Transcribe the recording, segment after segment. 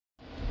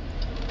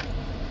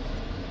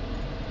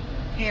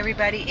Hey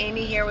everybody,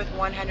 Amy here with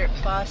 100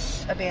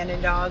 Plus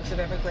Abandoned Dogs of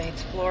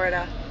Everglades,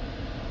 Florida.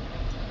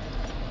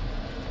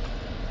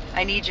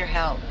 I need your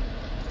help.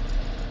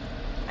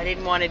 I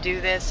didn't want to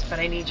do this, but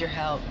I need your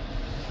help.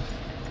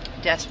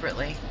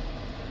 Desperately.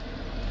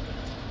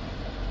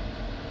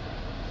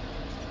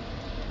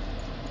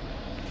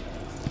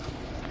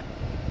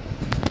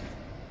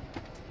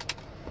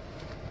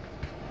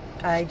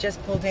 I just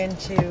pulled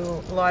into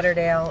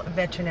Lauderdale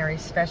Veterinary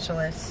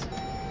Specialist.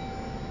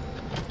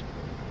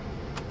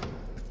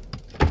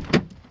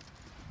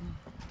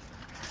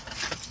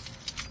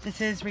 This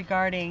is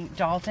regarding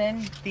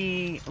Dalton,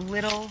 the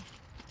little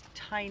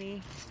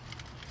tiny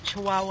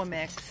Chihuahua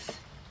mix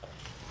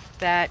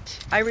that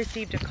I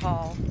received a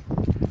call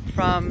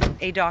from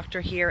a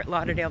doctor here at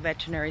Lauderdale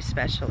Veterinary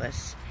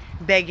Specialist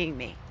begging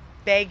me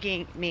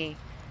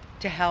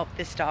to help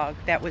this dog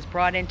that was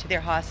brought into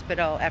their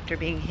hospital after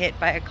being hit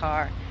by a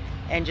car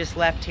and just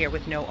left here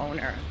with no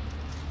owner.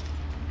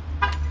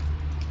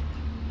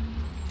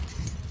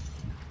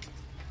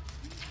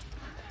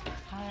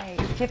 Hi,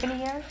 is Tiffany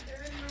here?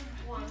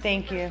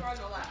 Thank you.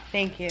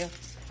 Thank you.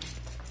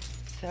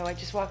 So I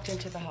just walked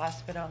into the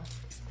hospital.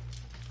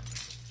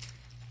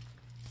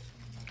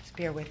 Just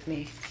bear with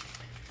me.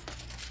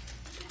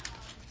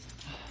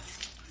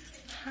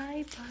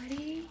 Hi,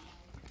 buddy.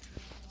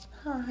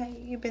 Hi.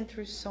 You've been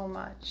through so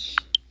much.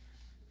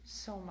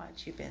 So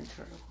much you've been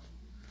through.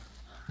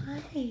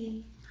 Hi.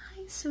 Hi,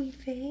 sweet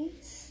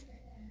face.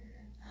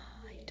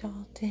 Hi,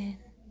 Dalton.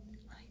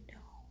 I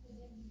know.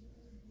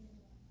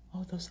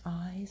 Oh, those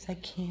eyes. I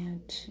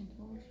can't.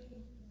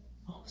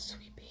 Oh,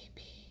 sweet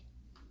baby.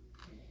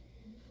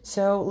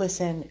 So,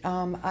 listen,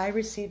 I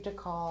received a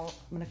call.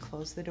 I'm going to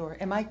close the door.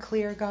 Am I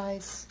clear,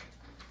 guys?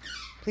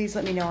 Please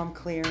let me know I'm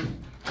clear.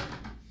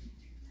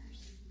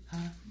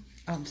 Huh?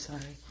 Oh, I'm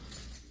sorry.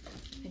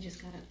 I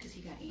just got up because he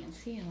got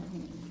antsy and let me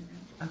know.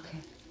 Okay.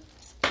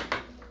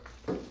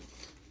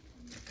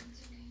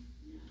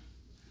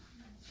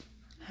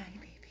 Hi,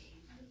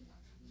 baby.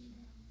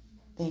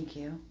 Thank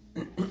you.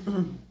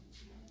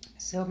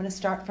 So I'm going to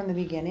start from the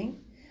beginning.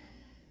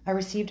 I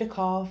received a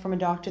call from a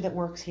doctor that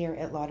works here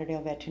at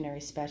Lauderdale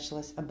Veterinary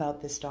Specialist about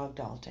this dog,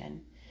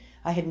 Dalton.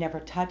 I had never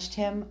touched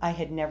him. I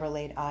had never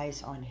laid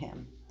eyes on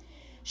him.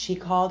 She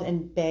called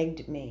and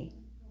begged me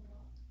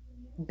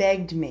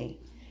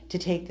to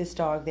take this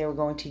dog. They were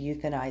going to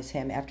euthanize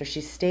him after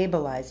she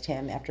stabilized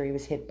him after he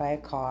was hit by a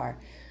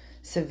car.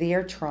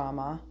 Severe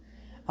trauma.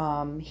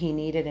 He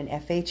needed an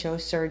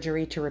FHO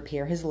surgery to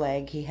repair his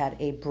leg. He had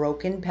a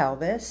broken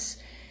pelvis,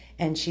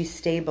 and she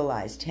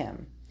stabilized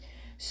him.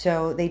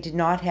 So they did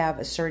not have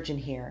a surgeon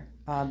here,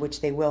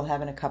 which they will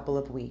have in a couple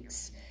of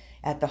weeks,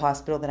 at the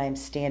hospital that I'm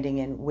standing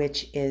in,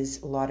 which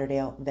is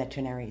Lauderdale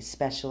Veterinary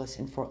Specialist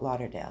in Fort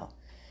Lauderdale.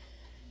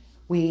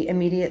 We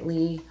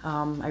immediately,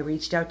 I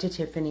reached out to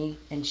Tiffany,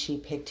 and she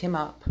picked him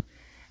up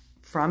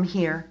from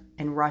here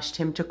and rushed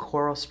him to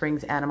Coral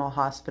Springs Animal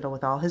Hospital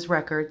with all his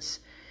records.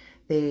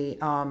 They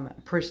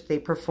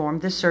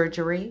performed the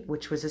surgery,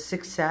 which was a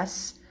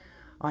success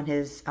on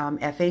his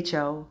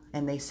FHO,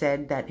 and they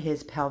said that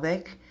his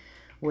pelvic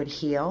would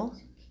heal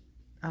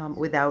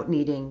without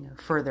needing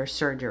further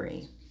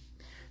surgery.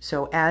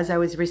 So as I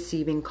was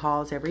receiving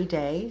calls every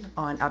day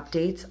on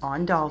updates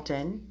on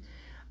Dalton,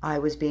 I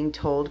was being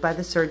told by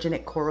the surgeon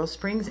at Coral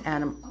Springs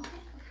Animal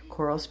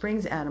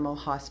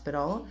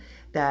Hospital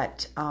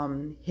that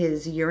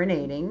his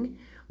urinating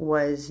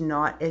was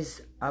not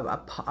as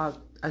a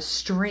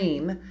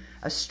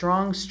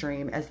strong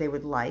stream as they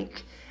would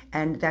like,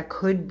 and that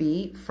could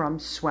be from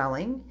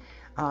swelling.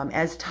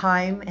 As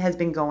time has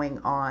been going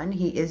on,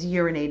 he is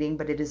urinating,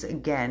 but it is,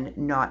 again,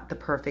 not the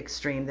perfect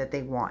stream that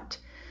they want.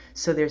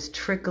 So there's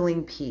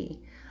trickling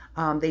pee.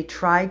 They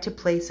tried to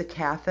place a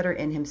catheter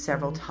in him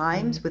several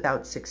times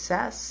without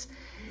success.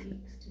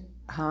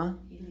 And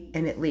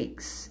it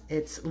leaks.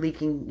 It's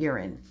leaking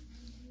urine.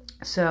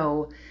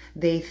 So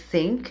they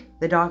think,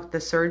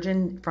 the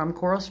surgeon from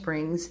Coral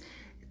Springs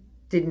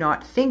did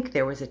not think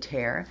there was a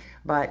tear,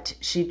 but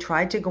she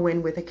tried to go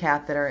in with a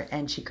catheter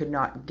and she could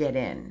not get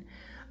in.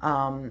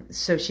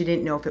 So she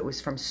didn't know if it was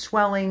from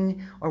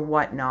swelling or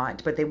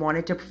whatnot, but they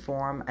wanted to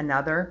perform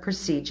another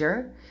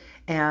procedure,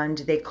 and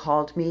they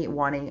called me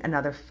wanting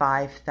another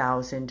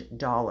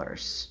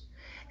 $5,000.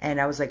 And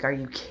I was like, are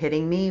you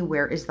kidding me?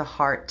 Where is the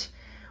heart?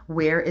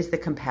 Where is the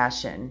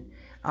compassion?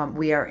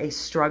 We are a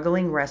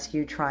struggling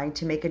rescue trying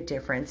to make a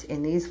difference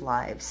in these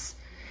lives.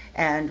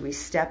 And we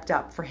stepped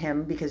up for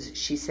him because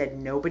she said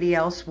nobody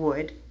else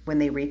would when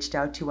they reached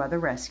out to other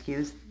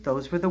rescues.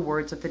 Those were the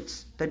words of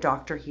the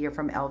doctor here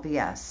from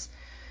LVS.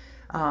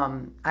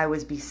 I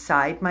was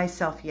beside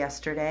myself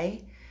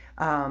yesterday.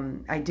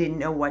 I didn't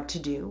know what to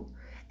do.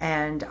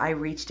 And I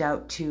reached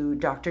out to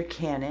Dr.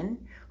 Cannon,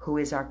 who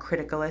is our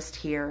criticalist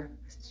here.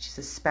 She's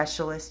a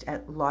specialist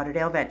at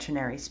Lauderdale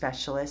Veterinary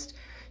Specialist.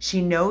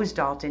 She knows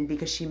Dalton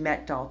because she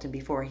met Dalton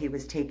before he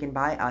was taken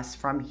by us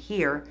from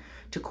here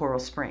to Coral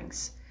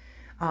Springs.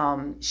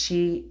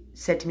 She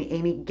said to me,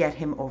 Amy, get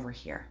him over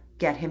here.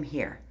 Get him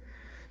here.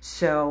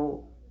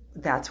 So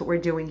that's what we're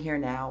doing here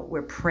now.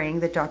 We're praying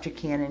that Dr.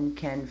 Cannon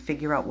can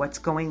figure out what's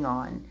going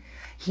on.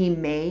 He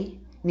may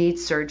need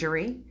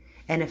surgery,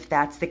 and if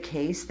that's the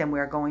case, then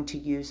we're going to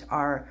use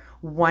our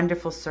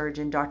wonderful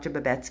surgeon, Dr.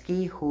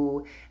 Babetsky,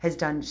 who has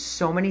done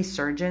so many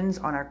surgeons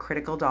on our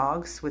critical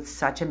dogs with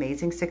such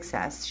amazing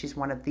success. She's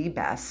one of the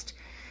best,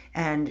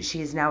 and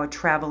she is now a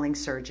traveling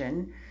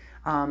surgeon.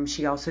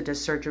 She also does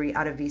surgery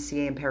out of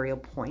VCA Imperial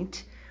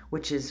Point,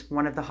 which is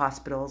one of the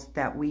hospitals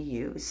that we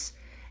use.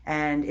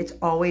 And it's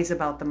always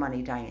about the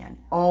money, Diane,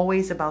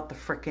 always about the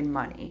frickin'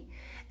 money.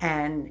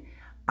 And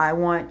I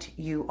want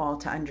you all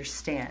to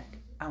understand.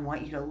 I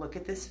want you to look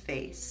at this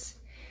face,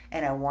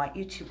 and I want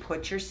you to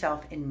put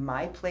yourself in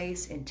my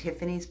place, in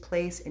Tiffany's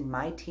place, in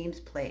my team's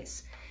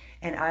place.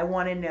 And I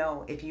want to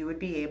know if you would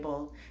be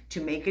able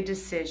to make a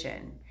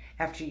decision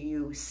after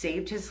you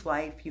saved his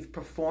life, you've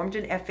performed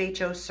an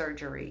FHO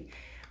surgery,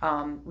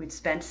 we've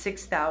spent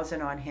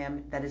 $6,000 on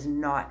him. That is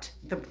not,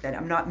 that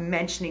I'm not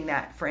mentioning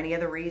that for any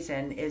other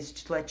reason, is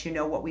to let you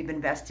know what we've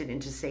invested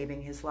into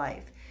saving his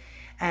life.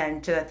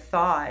 And to the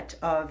thought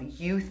of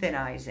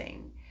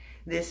euthanizing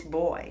this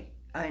boy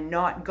and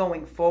not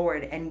going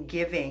forward and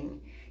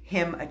giving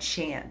him a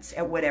chance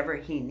at whatever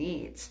he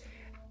needs,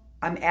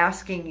 I'm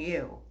asking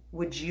you,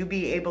 would you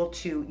be able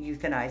to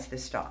euthanize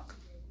this dog?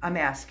 I'm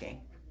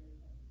asking.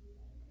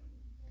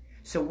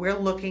 So we're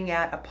looking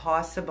at a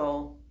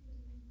possible.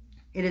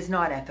 It is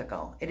not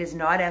ethical. It is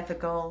not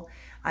ethical.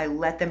 I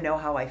let them know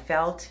how I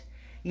felt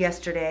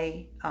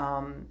yesterday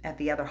at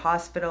the other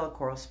hospital at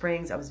Coral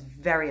Springs. I was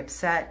very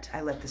upset.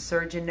 I let the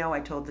surgeon know. I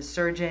told the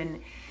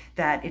surgeon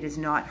that it is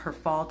not her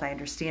fault. I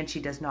understand she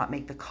does not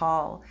make the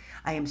call.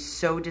 I am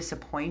so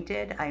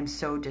disappointed. I am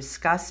so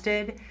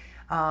disgusted.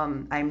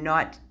 I'm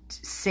not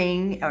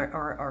saying,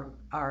 or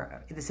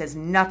this has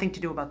nothing to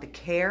do about the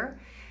care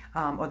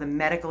or the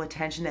medical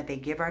attention that they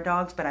give our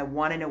dogs, but I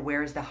want to know,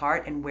 where is the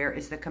heart and where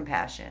is the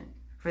compassion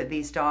for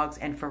these dogs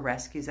and for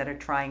rescues that are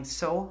trying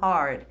so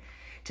hard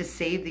to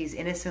save these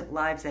innocent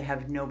lives that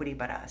have nobody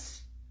but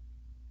us.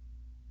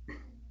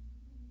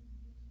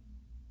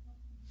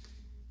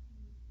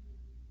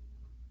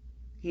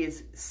 He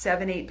is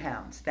 7-8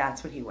 pounds.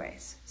 That's what he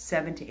weighs.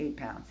 7 to 8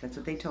 pounds. That's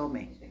what they told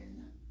me.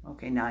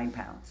 Okay, 9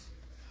 pounds.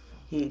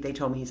 They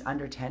told me he's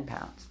under 10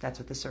 pounds. That's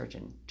what the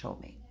surgeon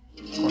told me.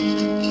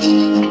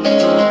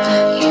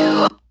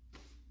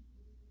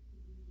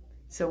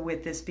 So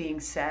with this being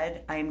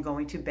said, I am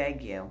going to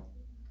beg you.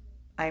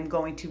 I am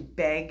going to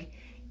beg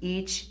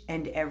each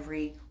and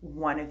every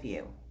one of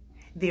you.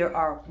 There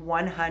are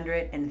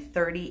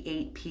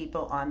 138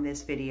 people on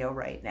this video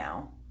right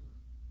now.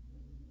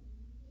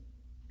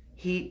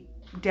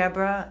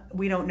 Deborah,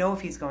 we don't know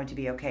if he's going to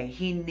be okay.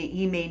 He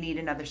may need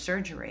another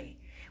surgery.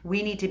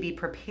 We need to be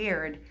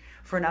prepared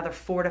for another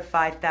 $4,000 to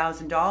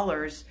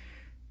 $5,000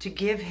 to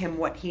give him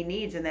what he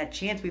needs and that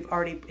chance. We've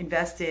already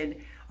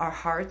invested our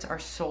hearts, our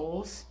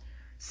souls,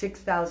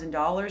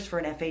 $6,000 for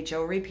an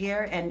FHO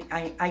repair, and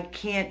I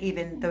can't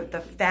even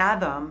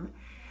fathom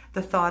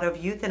the thought of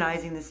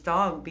euthanizing this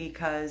dog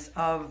because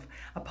of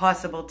a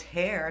possible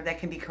tear that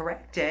can be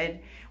corrected,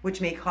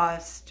 which may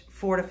cost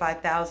 $4,000 to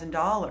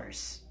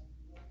 $5,000.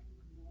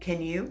 Can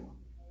you?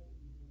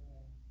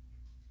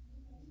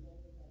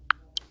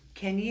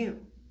 Can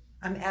you?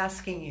 I'm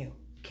asking you.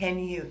 Can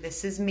you?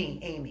 This is me,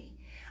 Amy.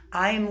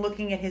 I am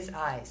looking at his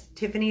eyes.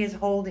 Tiffany is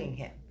holding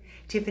him.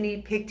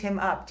 Tiffany picked him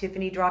up.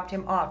 Tiffany dropped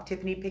him off.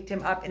 Tiffany picked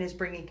him up and is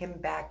bringing him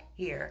back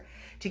here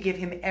to give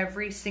him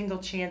every single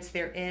chance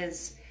there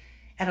is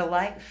at a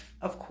life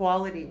of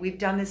quality. We've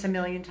done this a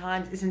million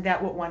times. Isn't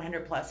that what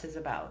 100 Plus is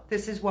about?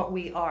 This is what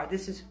we are.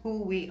 This is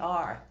who we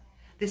are.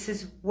 This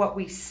is what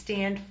we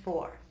stand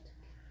for.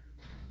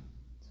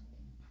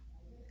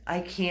 I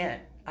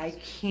can't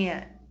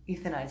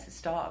euthanize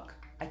this dog.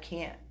 I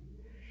can't.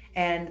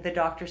 And the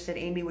doctor said,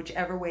 Amy,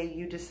 whichever way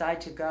you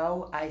decide to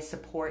go, I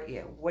support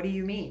you. What do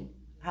you mean?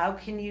 How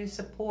can you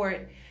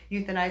support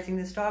euthanizing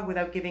this dog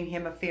without giving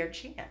him a fair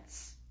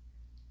chance?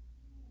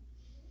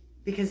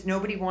 Because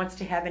nobody wants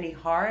to have any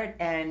heart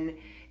and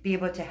be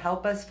able to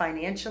help us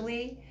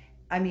financially.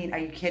 I mean, are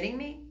you kidding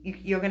me?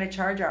 You're going to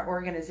charge our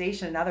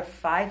organization another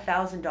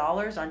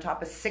 $5,000 on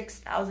top of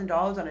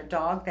 $6,000 on a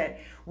dog that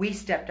we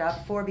stepped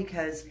up for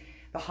because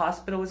the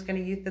hospital was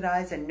going to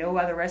euthanize and no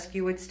other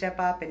rescue would step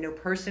up and no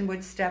person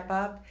would step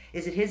up?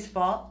 Is it his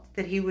fault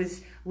that he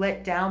was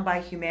let down by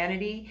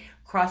humanity,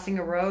 crossing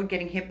a road,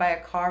 getting hit by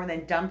a car, and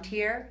then dumped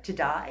here to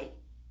die?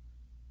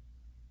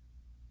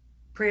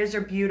 Prayers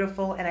are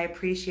beautiful and I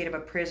appreciate it,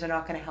 but prayers are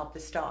not going to help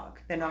this dog.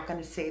 They're not going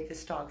to save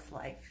this dog's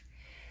life.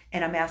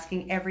 And I'm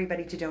asking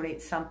everybody to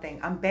donate something.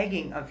 I'm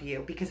begging of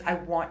you because I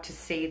want to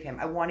save him.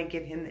 I want to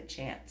give him the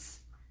chance.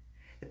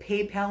 The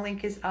PayPal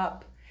link is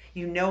up.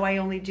 You know I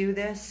only do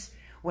this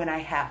when I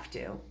have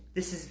to.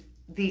 This is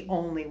the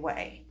only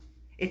way.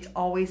 It's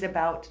always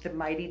about the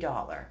mighty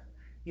dollar.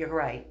 You're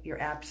right.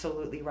 You're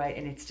absolutely right.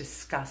 And it's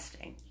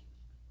disgusting.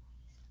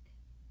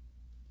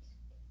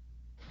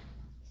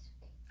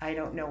 I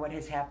don't know what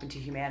has happened to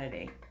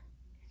humanity.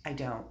 I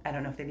don't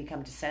know if they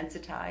become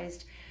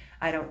desensitized.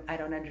 I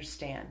don't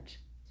understand.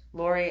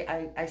 Lori,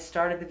 I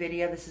started the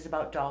video. This is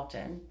about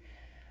Dalton.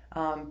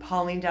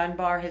 Pauline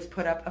Dunbar has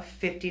put up a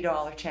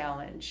 $50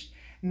 challenge.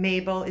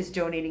 Mabel is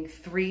donating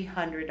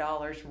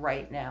 $300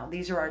 right now.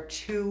 These are our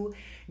two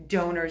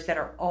donors that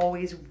are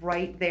always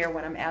right there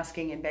when I'm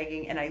asking and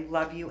begging, and I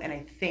love you, and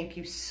I thank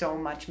you so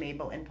much,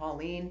 Mabel and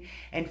Pauline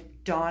and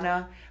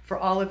Donna, for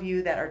all of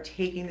you that are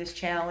taking this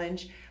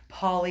challenge.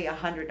 Polly,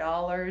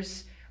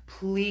 $100.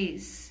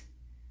 Please,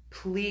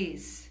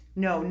 please.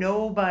 No,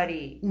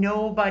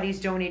 nobody's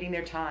donating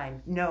their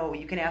time. No,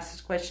 you can ask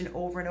this question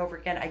over and over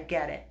again. I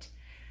get it.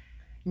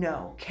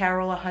 No,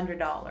 Carol,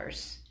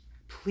 $100.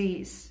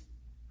 Please,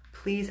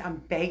 please, I'm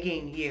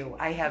begging you.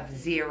 I have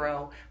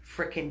zero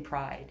frickin'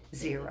 pride.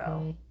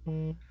 Zero.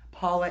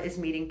 Paula is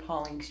meeting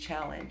Pauline's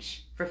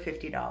challenge for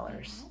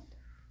 $50.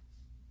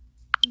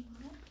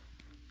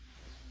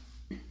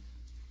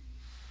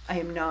 I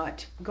am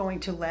not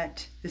going to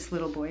let this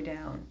little boy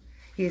down.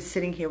 He is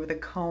sitting here with a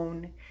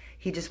cone.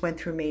 He just went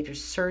through major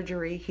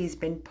surgery. He's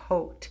been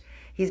poked.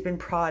 He's been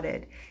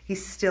prodded.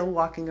 He's still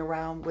walking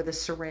around with a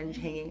syringe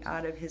hanging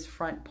out of his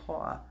front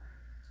paw.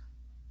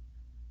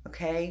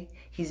 Okay?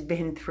 He's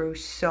been through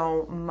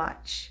so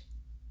much.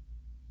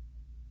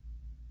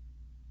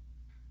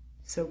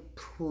 So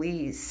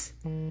please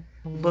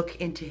look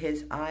into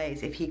his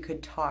eyes. If he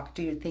could talk,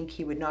 do you think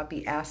he would not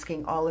be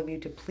asking all of you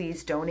to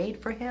please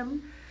donate for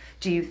him?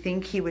 Do you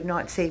think he would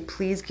not say,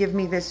 please give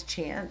me this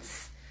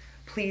chance?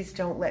 Please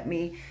don't let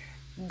me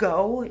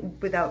go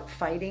without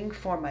fighting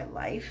for my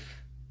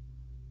life?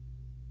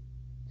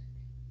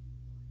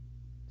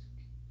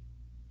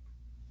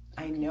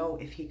 I know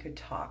if he could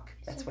talk,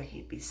 that's what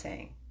he'd be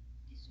saying.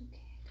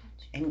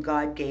 And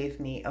God gave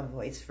me a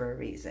voice for a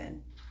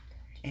reason.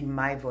 And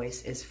my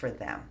voice is for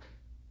them.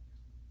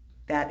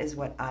 That is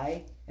what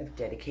I have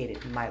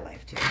dedicated my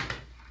life to.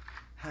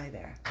 Hi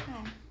there.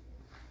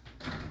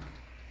 Hi.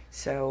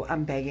 So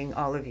I'm begging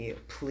all of you,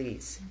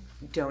 please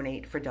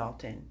donate for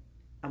Dalton.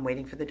 I'm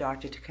waiting for the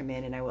doctor to come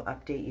in, and I will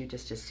update you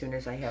just as soon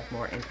as I have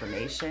more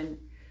information.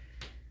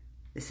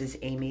 This is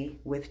Amy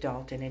with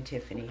Dalton and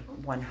Tiffany,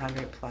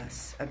 100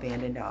 plus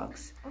abandoned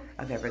dogs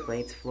of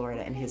Everglades,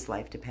 Florida, and his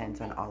life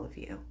depends on all of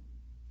you.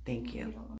 Thank you.